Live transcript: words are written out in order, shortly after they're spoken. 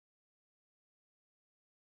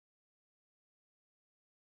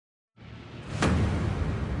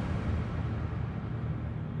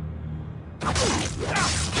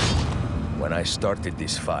When I started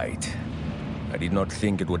this fight, I did not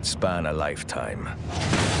think it would span a lifetime.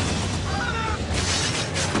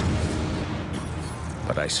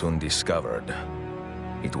 But I soon discovered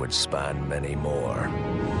it would span many more.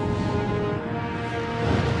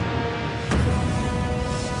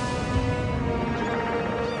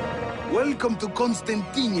 Welcome to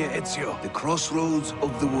Constantine, Ezio, the crossroads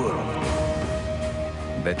of the world.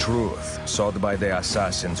 The truth, sought by the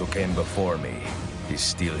assassins who came before me, is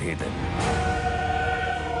still hidden.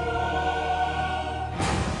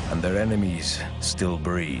 And their enemies still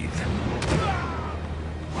breathe.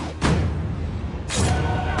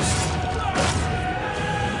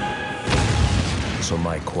 So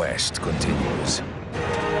my quest continues.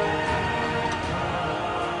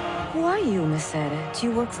 Who are you, Messere? Do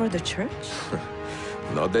you work for the church?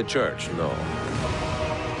 Not the church, no.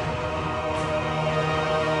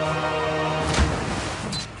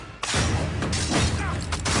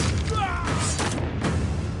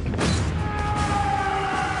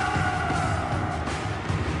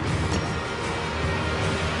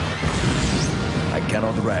 I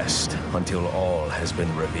cannot rest until all has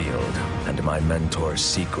been revealed, and my mentor's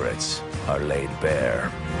secrets are laid bare.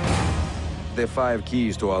 The 5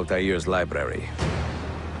 keys to Altair's library.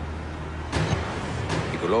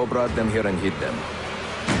 Piccolo brought them here and hid them.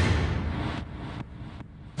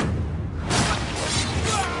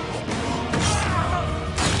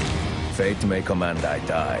 Fate may command I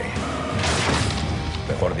die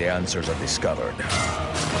before the answers are discovered.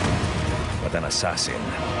 But an assassin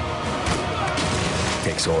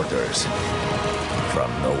takes orders from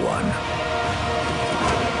no one.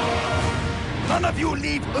 None of you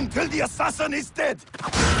leave until the assassin is dead!